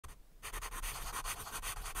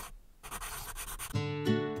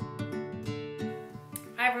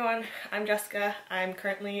everyone, I'm Jessica. I'm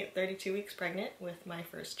currently 32 weeks pregnant with my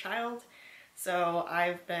first child. So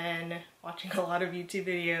I've been watching a lot of YouTube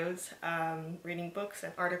videos, reading books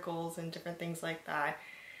and articles and different things like that,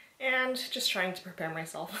 and just trying to prepare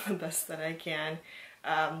myself the best that I can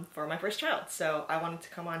for my first child. So I wanted to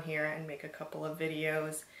come on here and make a couple of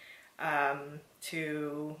videos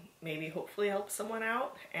to maybe hopefully help someone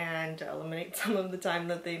out and eliminate some of the time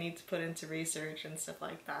that they need to put into research and stuff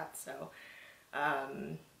like that. So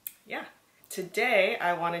yeah. Today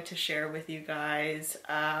I wanted to share with you guys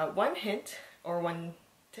one hint or one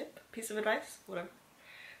tip, piece of advice, whatever,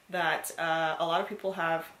 that a lot of people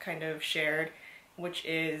have kind of shared, which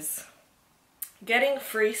is getting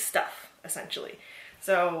free stuff, essentially.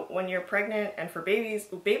 So when you're pregnant and for babies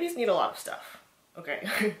need a lot of stuff,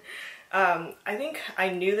 okay? I think I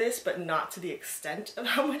knew this, but not to the extent of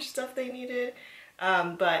how much stuff they needed.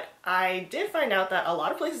 But I did find out that a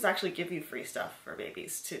lot of places actually give you free stuff for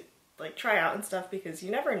babies to like try out and stuff, because you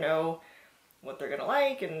never know what they're gonna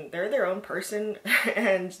like, and they're their own person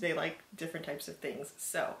and they like different types of things.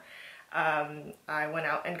 So I went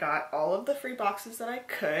out and got all of the free boxes that I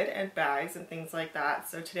could and bags and things like that.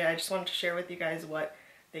 So today I just wanted to share with you guys what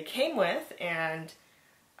they came with and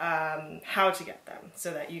how to get them,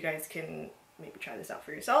 so that you guys can maybe try this out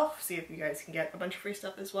for yourself, see if you guys can get a bunch of free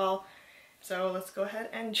stuff as well. So let's go ahead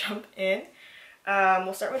and jump in.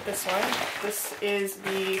 We'll start with this one. This is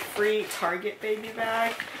the free Target baby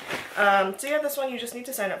bag. So yeah, this one you just need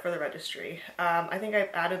to sign up for the registry. I think I've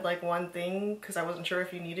added like one thing because I wasn't sure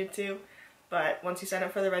if you needed to, but once you sign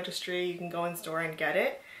up for the registry, you can go in store and get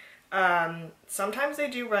it. Sometimes they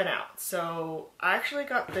do run out, so I actually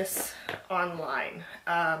got this online.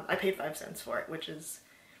 I paid 5 cents for it, which is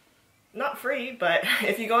not free, but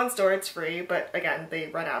if you go in store it's free, but again, they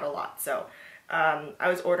run out a lot. So I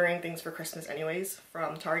was ordering things for Christmas anyways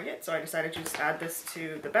from Target, so I decided to just add this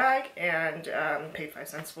to the bag and paid 5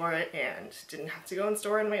 cents for it and didn't have to go in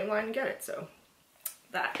store and wait in line and get it. So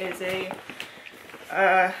that is a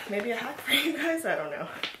maybe a hack for you guys, I don't know.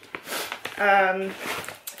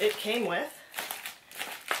 It came with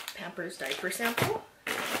Pampers diaper sample,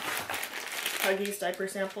 Huggies diaper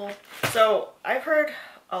sample. So I've heard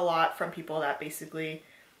a lot from people that basically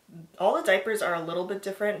all the diapers are a little bit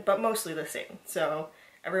different, but mostly the same. So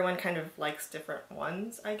everyone kind of likes different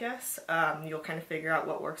ones, I guess. You'll kind of figure out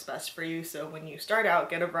what works best for you. So when you start out,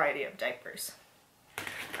 get a variety of diapers.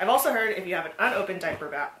 I've also heard if you have an unopened diaper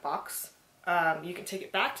box, you can take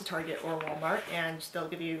it back to Target or Walmart and they'll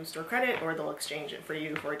give you store credit, or they'll exchange it for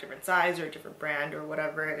you for a different size or a different brand or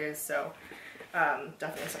whatever it is. So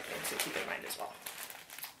definitely something to keep in mind as well.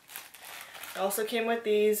 It also came with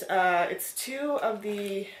these, it's 2 of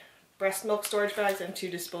the breast milk storage bags and 2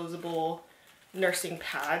 disposable nursing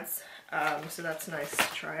pads. So that's nice to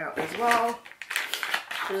try out as well.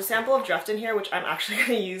 There's a sample of Dreft in here, which I'm actually going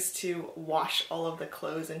to use to wash all of the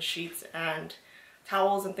clothes and sheets and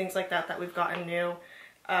towels and things like that that we've gotten new.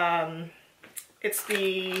 It's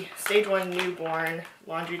the Stage 1 newborn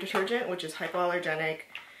laundry detergent, which is hypoallergenic.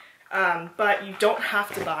 But you don't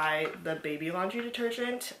have to buy the baby laundry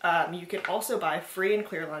detergent. You can also buy free and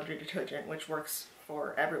clear laundry detergent, which works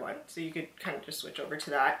for everyone. So you could kind of just switch over to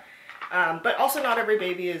that. But also not every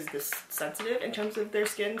baby is this sensitive in terms of their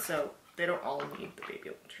skin, so they don't all need the baby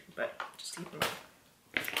laundry, but just keep in mind.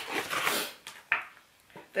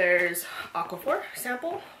 There's Aquaphor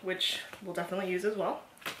sample, which we'll definitely use as well.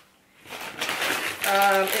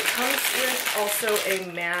 It comes with also a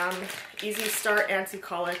MAM Easy Start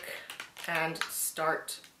Anti-Colic and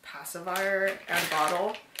Start Pacifier and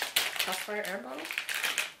Bottle. Pacifier and bottle?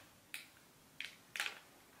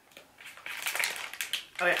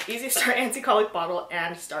 Oh yeah, Easy Start Anti-Colic Bottle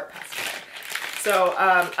and Start Pacifier. So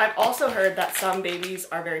I've also heard that some babies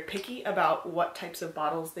are very picky about what types of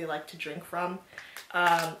bottles they like to drink from.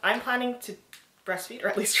 I'm planning to breastfeed, or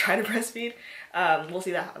at least try to breastfeed. We'll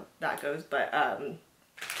see how that goes, but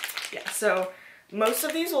yeah, so most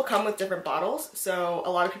of these will come with different bottles. So a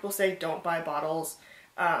lot of people say don't buy bottles,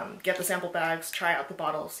 get the sample bags, try out the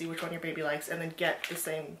bottles, see which one your baby likes, and then get the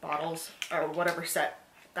same bottles or whatever set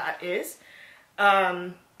that is.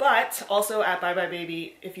 But also at Bye Bye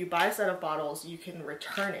Baby, if you buy a set of bottles, you can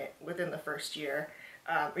return it within the first year,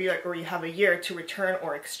 or you have a year to return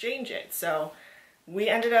or exchange it. So we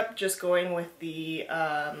ended up just going with the,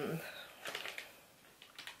 I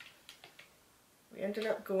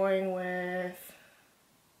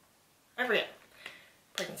forget,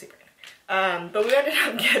 pregnancy brain. But we ended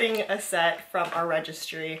up getting a set from our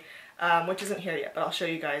registry, which isn't here yet, but I'll show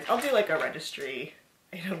you guys. I'll do like a registry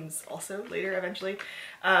items also later eventually.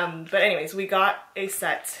 But anyways, we got a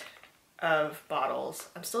set of bottles.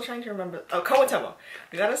 I'm still trying to remember. Oh, Comotomo.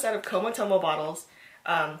 We got a set of Comotomo bottles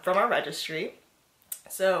from our registry.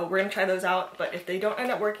 So we're gonna try those out, but if they don't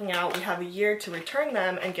end up working out, we have a year to return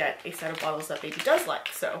them and get a set of bottles that baby does like.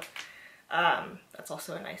 So that's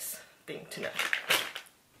also a nice thing to know.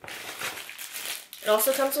 It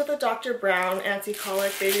also comes with a Dr. Brown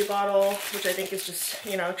anti-colic baby bottle, which I think is just,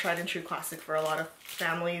 you know, tried and true classic for a lot of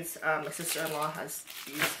families. My sister-in-law has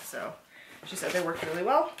these, so she said they work really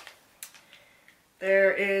well.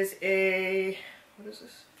 There is a, what is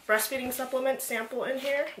this? Breastfeeding supplement sample in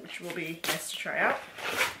here, which will be nice to try out.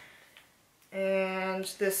 And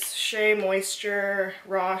this Shea Moisture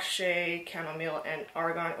Raw Shea Chamomile and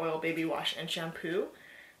Argan Oil Baby Wash and Shampoo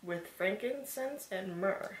with frankincense and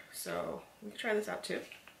myrrh. So we can try this out too.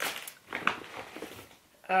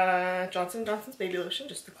 Johnson & Johnson's baby lotion,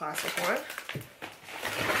 just the classic one.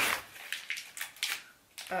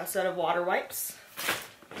 A set of water wipes.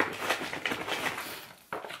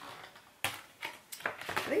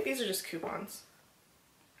 I think these are just coupons.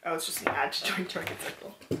 Oh, it's just an ad to join Target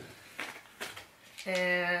Circle.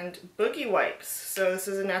 And Boogie Wipes. So this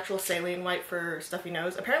is a natural saline wipe for stuffy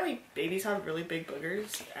nose. Apparently babies have really big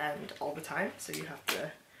boogers and all the time, so you have to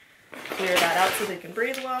clear that out so they can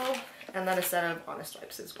breathe well. And then a set of Honest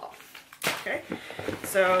Wipes as well. Okay,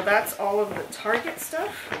 so that's all of the Target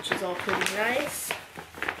stuff, which is all pretty nice.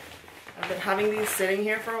 I've been having these sitting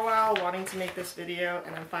here for a while, wanting to make this video,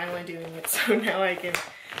 and I'm finally doing it, so now I can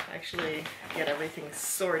actually get everything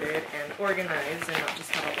sorted and organized and not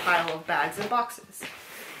just have a pile of bags and boxes.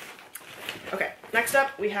 Okay, next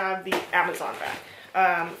up we have the Amazon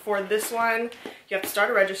bag. For this one, you have to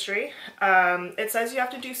start a registry. It says you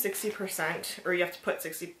have to do 60%, or you have to put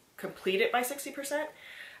 60, complete it by 60%.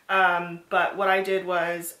 But what I did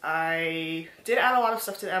was I did add a lot of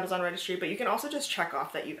stuff to the Amazon registry, but you can also just check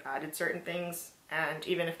off that you've added certain things, and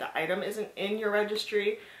even if the item isn't in your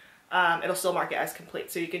registry, it'll still mark it as complete.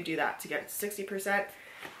 So you can do that to get it to 60%.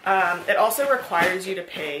 It also requires you to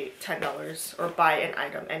pay $10 or buy an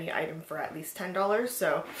item, any item for at least $10.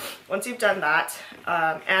 So once you've done that,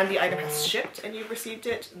 and the item has shipped and you've received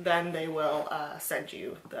it, then they will send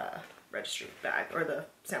you the registry bag or the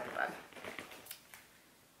sample bag.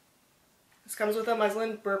 This comes with a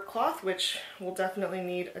muslin burp cloth, which we'll definitely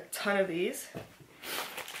need a ton of these.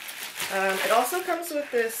 It also comes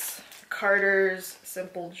with this Carter's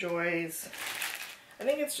Simple Joys. I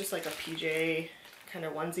think it's just like a PJ kind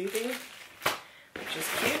of onesie thing, which is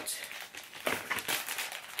cute.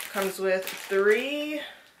 Comes with 3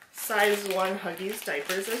 size 1 Huggies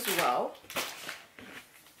diapers as well.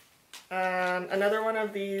 Another one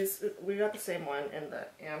of these, we got the same one in the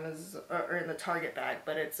Amazon or in the Target bag,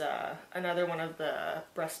 but it's another one of the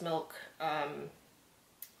breast milk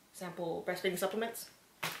sample breastfeeding supplements.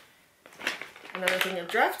 Another thing of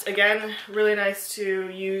Dreft. Again, really nice to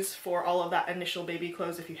use for all of that initial baby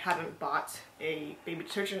clothes if you haven't bought a baby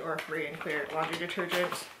detergent or a free and clear laundry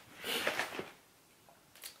detergent.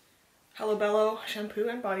 Hello Bello shampoo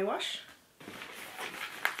and body wash.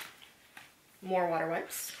 More water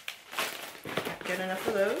wipes. Can't get enough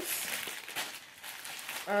of those.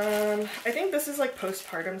 I think this is like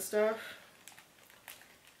postpartum stuff.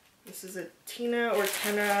 This is a Tina or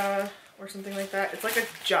Tenna or something like that. It's like a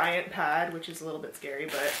giant pad, which is a little bit scary,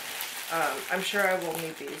 but I'm sure I will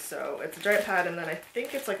need these. So it's a giant pad, and then I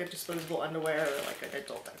think it's like a disposable underwear or like an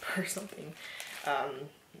adult diaper or something,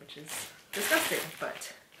 which is disgusting,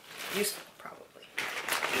 but useful probably.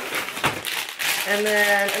 And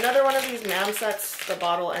then another one of these MAM sets, the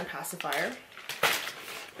bottle and pacifier.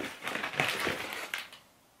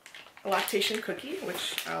 A lactation cookie,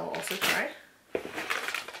 which I'll also try.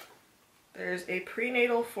 There's a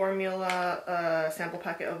prenatal formula sample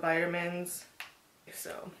packet of vitamins.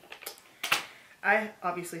 So I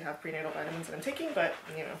obviously have prenatal vitamins that I'm taking, but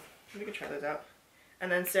you know, we could try those out.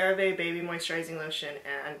 And then CeraVe baby moisturizing lotion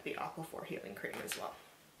and the Aquaphor healing cream as well.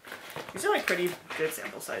 These are like pretty good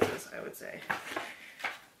sample sizes, I would say.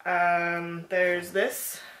 There's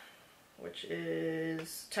this, which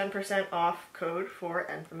is 10% off code for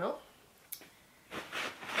Enfamil.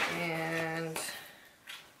 And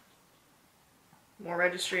more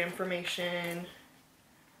registry information,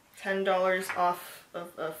 $10 off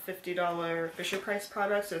of a $50 Fisher Price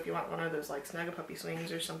product. So if you want one of those like Snug-a-Puppy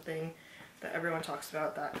swings or something that everyone talks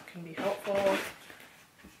about, that can be helpful.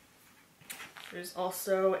 There's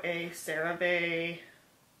also a CeraVe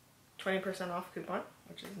 20% off coupon,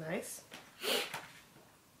 which is nice.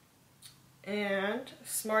 And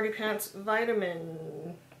Smarty Pants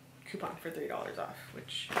vitamin coupon for $3 off,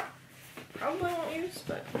 which probably won't use,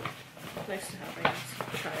 but nice to have. I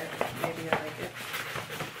guess try it. Maybe I like it.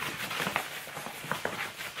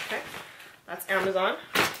 Okay. Amazon.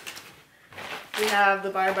 We have the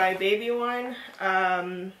Bye Bye Baby one.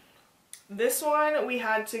 This one we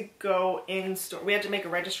had to go in store. We had to make a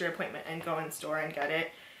registry appointment and go in store and get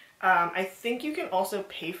it. I think you can also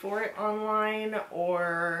pay for it online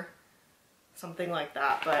or something like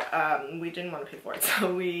that, but we didn't want to pay for it,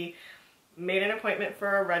 so we made an appointment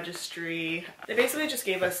for a registry. They basically just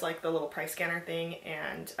gave us like the little price scanner thing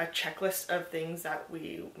and a checklist of things that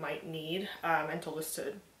we might need, and told us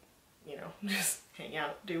to, you know, just hang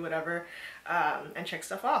out, do whatever, and check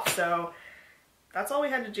stuff off. So that's all we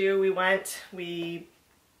had to do. We went, we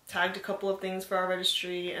tagged a couple of things for our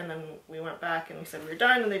registry, and then we went back and we said we were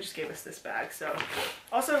done, and they just gave us this bag. So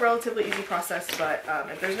also a relatively easy process, but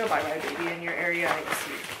if there's no Bye Bye Baby in your area, I guess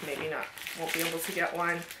you maybe won't be able to get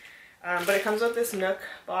one. But it comes with this Nook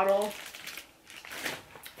bottle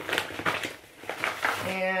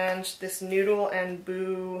and this Noodle and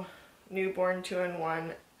Boo Newborn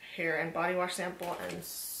 2-in-1 hair and body wash sample and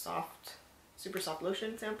super soft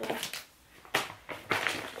lotion sample.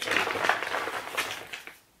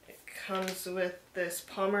 It comes with this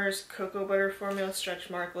Palmer's Cocoa Butter Formula Stretch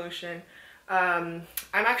Mark Lotion. I'm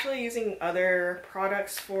actually using other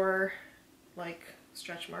products for like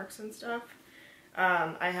stretch marks and stuff.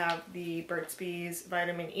 I have the Burt's Bees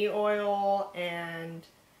Vitamin E oil and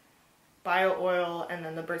bio oil, and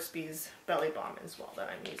then the Burt's Bees Belly Balm as well that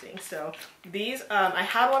I'm using. So these, I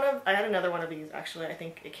had another one of these actually. I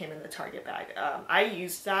think it came in the Target bag. I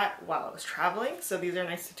used that while I was traveling, so these are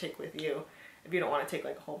nice to take with you if you don't want to take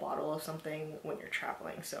like a whole bottle of something when you're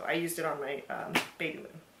traveling. So I used it on my baby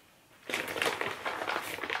moon. It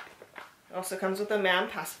also comes with a MAM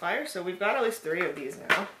pacifier, so we've got at least 3 of these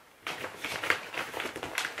now.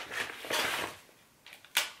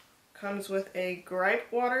 Comes with a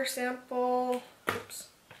gripe water sample. Oops.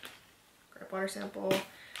 Gripe water sample.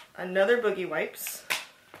 Another Boogie wipes.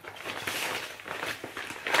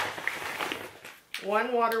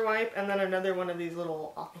 1 water wipe, and then another one of these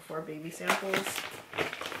little Aquaphor baby samples.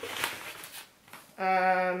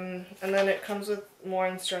 And then it comes with more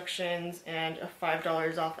instructions and a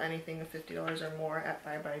 $5 off anything of $50 or more at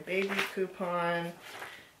Bye Bye Baby coupon.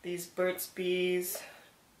 These Burt's Bees.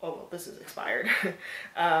 Oh, well, this is expired.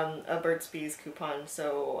 A Burt's Bees coupon.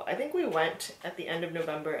 So I think we went at the end of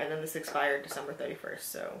November, and then this expired December 31st.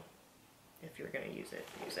 So if you're going to use it,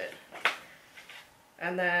 use it.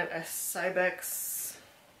 And then a Cybex.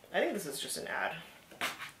 I think this is just an ad.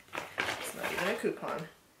 It's not even a coupon.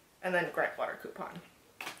 And then gripe water coupon.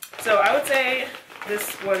 So I would say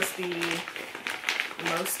this was the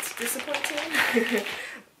most disappointing.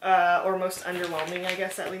 Or most underwhelming, I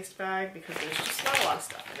guess, at least, bag, because there's just not a lot of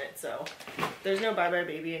stuff in it. So if there's no Bye Bye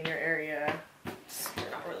Baby in your area,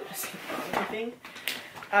 you're not really missing out on anything.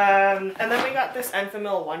 And then we got this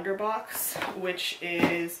Enfamil Wonder Box, which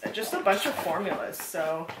is just a bunch of formulas.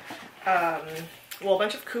 So, well, a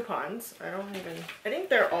bunch of coupons. I think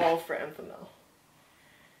they're all for Enfamil.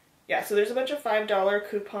 Yeah, so there's a bunch of $5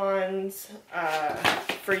 coupons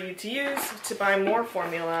for you to use to buy more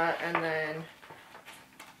formula, and then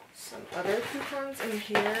some other coupons in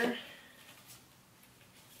here.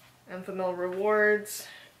 Enfamil Rewards,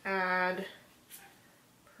 add,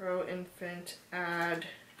 Pro Infant, add.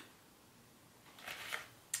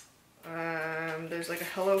 There's like a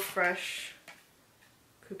HelloFresh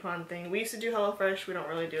coupon thing. We used to do HelloFresh, we don't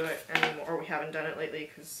really do it anymore, or we haven't done it lately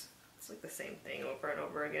because it's like the same thing over and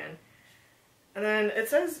over again. And then it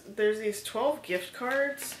says there's these 12 gift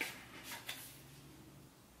cards.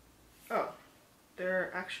 Oh.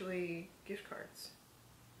 They're actually gift cards.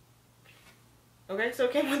 Okay, so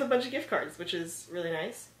it came with a bunch of gift cards, which is really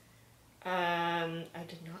nice. I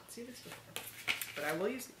did not see this before, but I will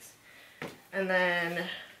use these. And then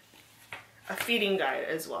a feeding guide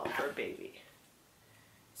as well for a baby.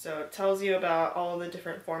 So it tells you about all the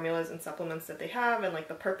different formulas and supplements that they have, and like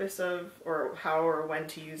the purpose of, or how or when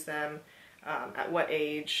to use them, at what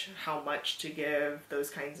age, how much to give,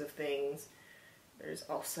 those kinds of things. There's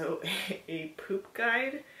also a poop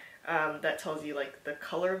guide that tells you like the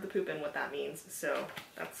color of the poop and what that means. So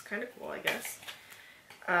that's kind of cool, I guess.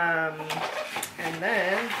 And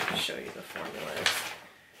then I'll show you the formulas.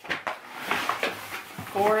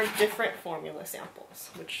 4 different formula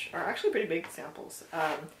samples, which are actually pretty big samples.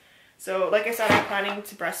 So like I said, I'm planning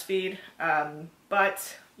to breastfeed,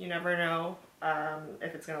 but you never know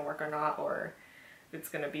if it's going to work or not, or if it's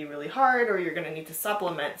going to be really hard, or you're going to need to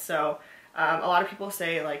supplement. So a lot of people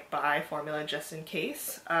say like buy formula just in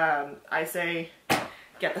case. I say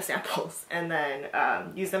get the samples and then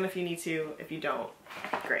use them if you need to. If you don't,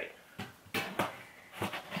 great.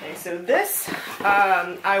 Okay, so this,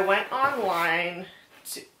 I went online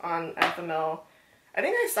on Enfamil. I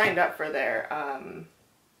think I signed up for their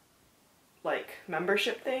like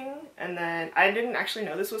membership thing, and then I didn't actually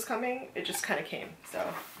know this was coming. It just kind of came, so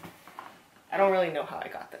I don't really know how I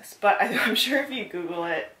got this, but I'm sure if you Google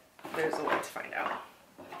it, there's a way to find out.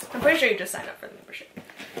 I'm pretty sure you just sign up for the membership.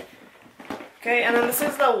 Okay, and then this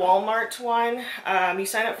is the Walmart one. You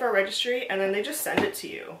sign up for a registry and then they just send it to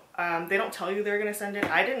you. They don't tell you they're gonna send it.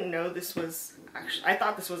 I didn't know this was actually, I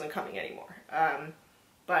thought this wasn't coming anymore.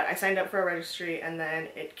 But I signed up for a registry and then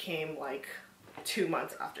it came like 2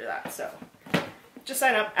 months after that. So just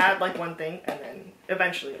sign up, add like one thing, and then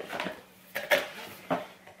eventually it'll come.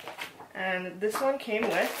 And this one came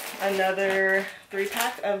with another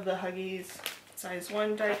 3-pack of the Huggies size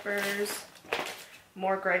 1 diapers,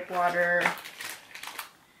 more gripe water,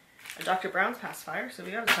 a Dr. Brown's pacifier, so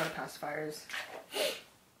we got a ton of pacifiers.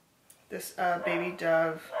 This Baby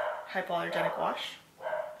Dove hypoallergenic wash,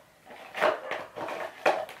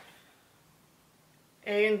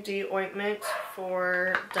 A&D ointment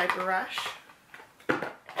for diaper rash,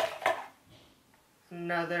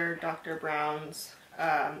 another Dr. Brown's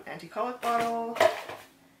anti-colic bottle,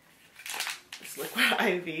 this liquid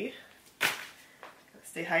IV,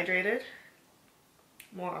 stay hydrated,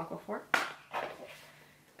 more Aquaphor.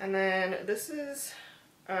 And then this is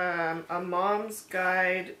a mom's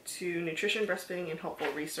guide to nutrition, breastfeeding, and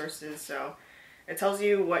helpful resources. So it tells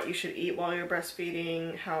you what you should eat while you're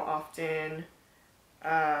breastfeeding, how often,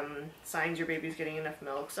 signs your baby's getting enough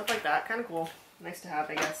milk, stuff like that. Kind of cool. Nice to have,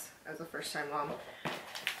 I guess, as a first-time mom.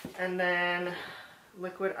 And then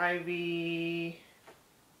liquid IV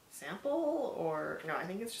sample, or no, I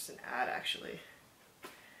think it's just an ad actually.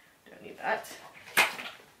 Don't need that.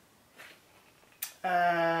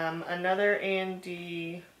 Another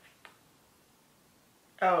A&D.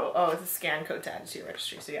 Oh, it's a scan code to add to your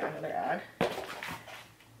registry. So yeah, another ad.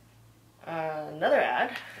 Another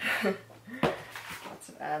ad. Lots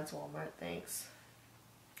of ads, Walmart, thanks.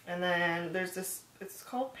 And then there's this, it's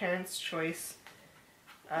called Parents' Choice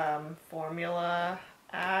formula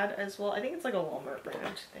ad as well. I think it's like a Walmart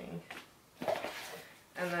brand thing.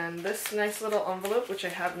 And then this nice little envelope, which I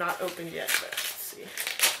have not opened yet, but let's see.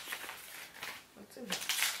 What's in here?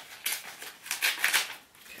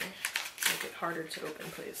 Okay, make it harder to open,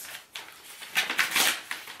 please.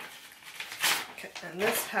 Okay, and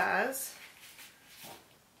this has,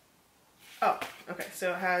 oh, okay,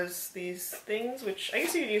 so it has these things, which I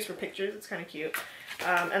guess you could use for pictures. It's kind of cute.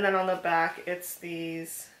 And then on the back, it's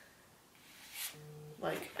these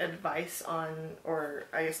like advice on, or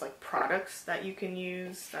I guess like products that you can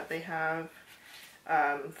use that they have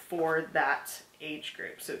for that age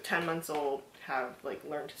group. So 10 months old have like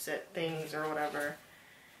learn to sit things or whatever.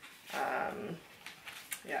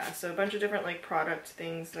 Yeah, so a bunch of different like product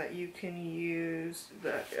things that you can use.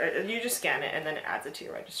 You just scan it and then it adds it to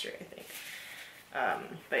your registry, I think.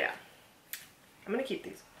 But yeah, I'm gonna keep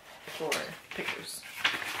these for pictures.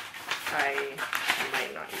 I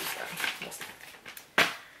might not use them. We'll see.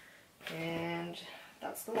 And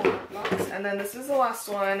that's the Walmart box. And then this is the last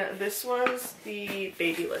one. This was the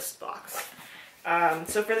baby list box.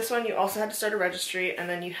 So for this one, you also had to start a registry, and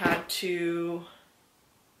then you had to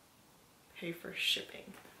pay for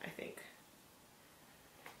shipping, I think.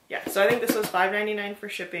 Yeah, so I think this was $5.99 for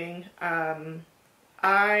shipping.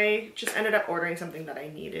 I just ended up ordering something that I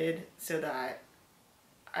needed so that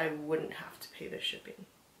I wouldn't have to pay the shipping.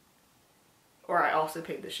 Or I also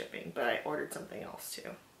paid the shipping, but I ordered something else too.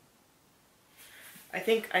 I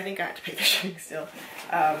think I had to pay the shipping still.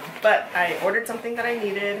 But I ordered something that I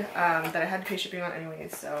needed, that I had to pay shipping on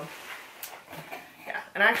anyways, so yeah.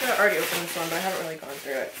 And I actually already opened this one, but I haven't really gone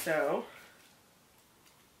through it, so.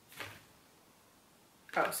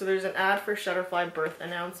 Oh, so there's an ad for Shutterfly birth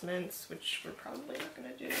announcements, which we're probably not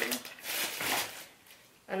gonna do.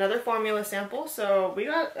 Another formula sample, so we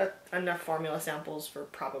got enough formula samples for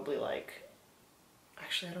probably like,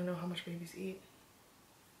 actually I don't know how much babies eat.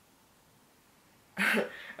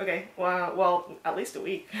 Okay, well, at least a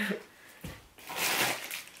week.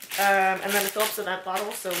 And then a Philips Event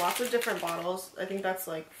bottle, so lots of different bottles. I think that's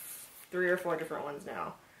like 3 or 4 different ones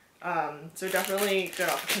now. So definitely good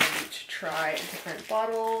opportunity to try different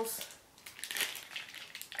bottles.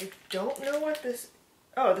 I don't know what this,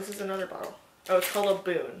 oh, this is another bottle. Oh, it's called a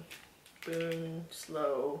Boon. Boon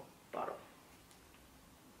Slow bottle.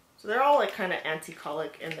 So they're all like kind of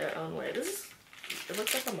anti-colic in their own way. This is, it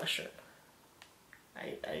looks like a mushroom.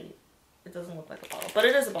 It doesn't look like a bottle, but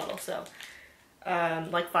it is a bottle, so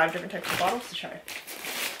like 5 different types of bottles to try.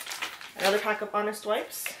 Another pack of Honest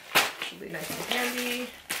wipes, should be nice and handy.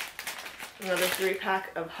 Another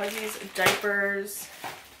 3-pack of Huggies diapers,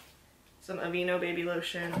 some Aveeno baby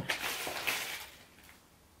lotion,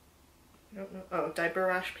 I don't know. Oh, diaper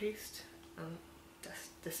rash paste.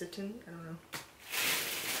 Desitin, I don't know.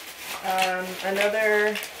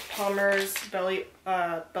 Another Palmer's Belly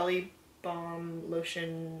Balm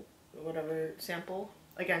lotion, whatever sample.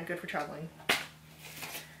 Again, good for traveling.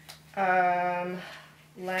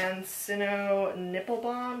 Lancino Nipple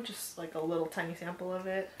Balm, just like a little tiny sample of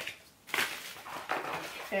it.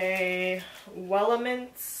 A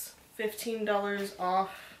Wellemints $15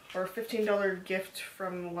 off, or $15 gift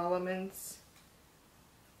from Wellemints.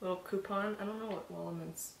 Little coupon. I don't know what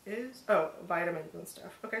Wellemints is. Oh, vitamins and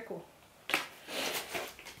stuff. Okay, cool.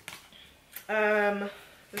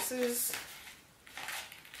 This is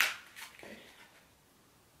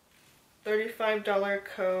 $35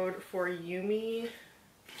 code for Yumi.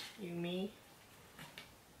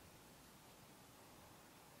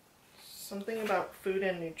 Something about food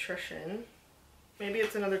and nutrition. Maybe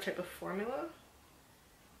it's another type of formula.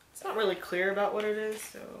 It's not really clear about what it is,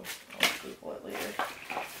 so I'll Google it later.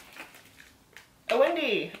 A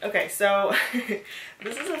Wendy! Okay, so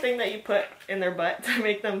this is a thing that you put in their butt to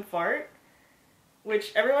make them fart,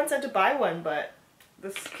 which everyone said to buy one, but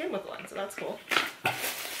this came with one, so that's cool.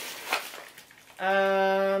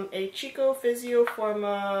 A Chico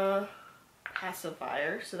Physioforma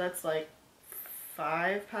pacifier, so that's like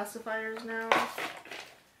 5 pacifiers now.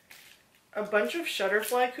 A bunch of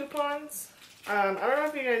Shutterfly coupons. I don't know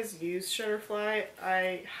if you guys use Shutterfly.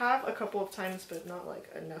 I have a couple of times, but not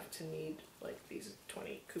like enough to need like these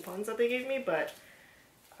 20 coupons that they gave me, but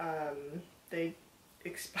they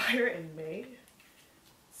expire in May,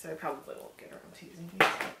 so I probably won't get around to using these.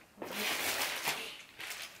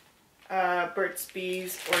 Burt's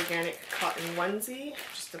Bees Organic Cotton Onesie,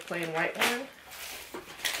 just a plain white one.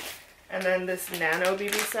 And then this Nano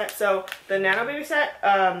Baby set. So the Nano Baby set,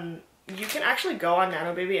 you can actually go on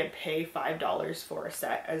Nano Baby and pay $5 for a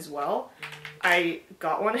set as well. I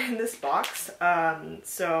got one in this box,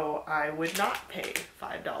 so I would not pay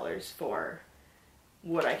 $5 for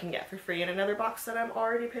what I can get for free in another box that I'm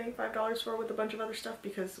already paying $5 for with a bunch of other stuff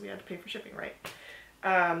because we had to pay for shipping, right?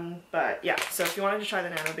 But yeah, so if you wanted to try the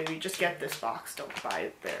Nano Baby, just get this box, don't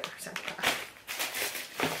buy their sample pack.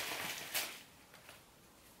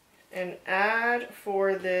 An ad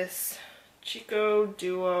for this Chico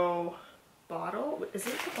Duo bottle. Is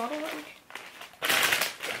it the bottle that we...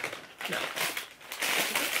 No.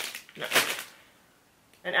 No.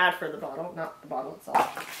 An ad for the bottle, not the bottle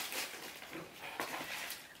itself.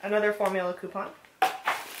 Another formula coupon.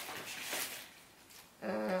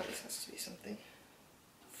 This has to be something.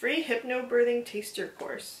 Free hypnobirthing taster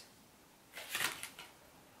course.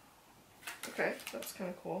 Okay, that's kind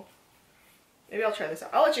of cool. Maybe I'll try this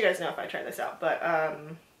out. I'll let you guys know if I try this out, but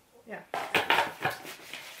yeah.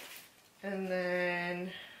 And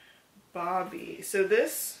then Bobby. So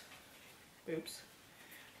this, oops.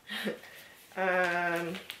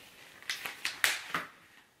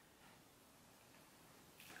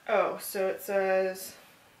 Oh, so it says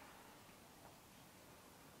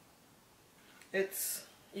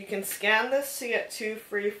you can scan this to get 2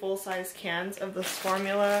 free full-size cans of this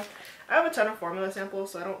formula. I have a ton of formula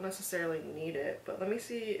samples, so I don't necessarily need it, but let me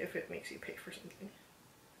see if it makes you pay for something.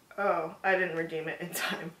 Oh, I didn't redeem it in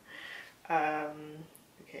time.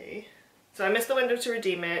 Okay. So I missed the window to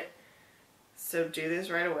redeem it, so do this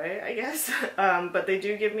right away, I guess. But they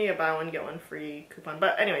do give me a buy one, get one free coupon.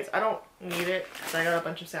 But anyways, I don't need it because I got a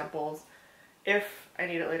bunch of samples. If I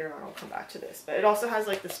need it later on, I'll come back to this. But it also has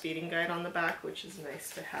like this feeding guide on the back, which is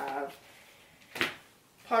nice to have.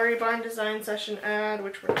 Pottery Barn design session ad,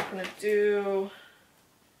 which we're not going to do.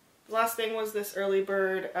 The last thing was this early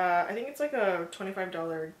bird. I think it's like a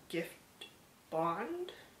 $25 gift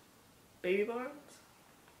bond. Baby bonds.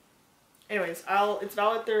 Anyways, it's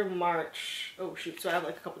valid through March. Oh shoot, so I have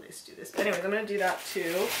like a couple days to do this. But anyways, I'm going to do that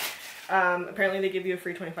too. Apparently they give you a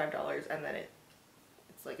free $25 and then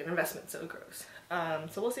it's like an investment, so it grows.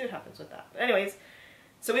 So we'll see what happens with that. But anyways,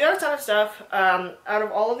 so we got a ton of stuff. Out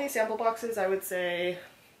of all of these sample boxes, I would say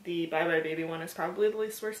the Bye Bye Baby one is probably the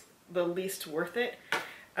least worth it.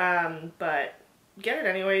 But get it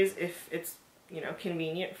anyways if it's, you know,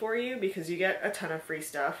 convenient for you, because you get a ton of free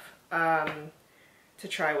stuff to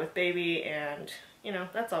try with baby, and you know,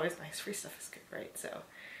 that's always nice. Free stuff is good, right? So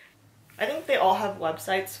I think they all have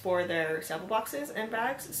websites for their sample boxes and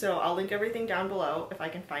bags, so I'll link everything down below if I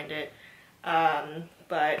can find it.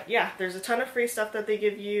 But yeah, there's a ton of free stuff that they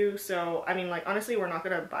give you, so I mean, like, honestly, we're not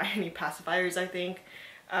gonna buy any pacifiers, I think.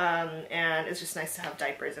 And it's just nice to have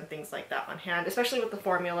diapers and things like that on hand, especially with the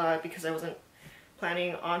formula, because I wasn't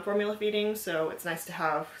planning on formula feeding, so it's nice to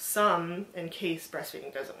have some in case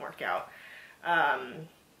breastfeeding doesn't work out.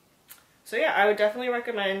 So yeah, I would definitely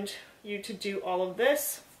recommend you to do all of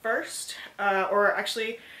this first, or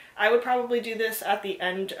actually I would probably do this at the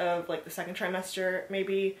end of like the second trimester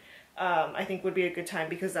maybe. I think would be a good time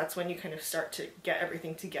because that's when you kind of start to get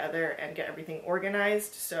everything together and get everything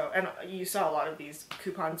organized. So, and you saw a lot of these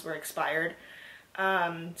coupons were expired.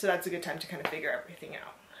 So that's a good time to kind of figure everything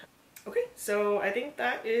out. Okay, so I think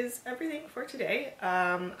that is everything for today.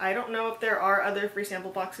 I don't know if there are other free sample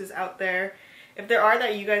boxes out there. If there are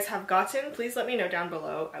that you guys have gotten, please let me know down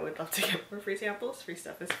below. I would love to get more free samples. Free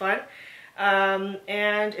stuff is fun.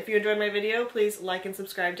 And if you enjoyed my video, please like and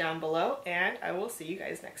subscribe down below, and I will see you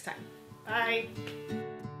guys next time. Bye!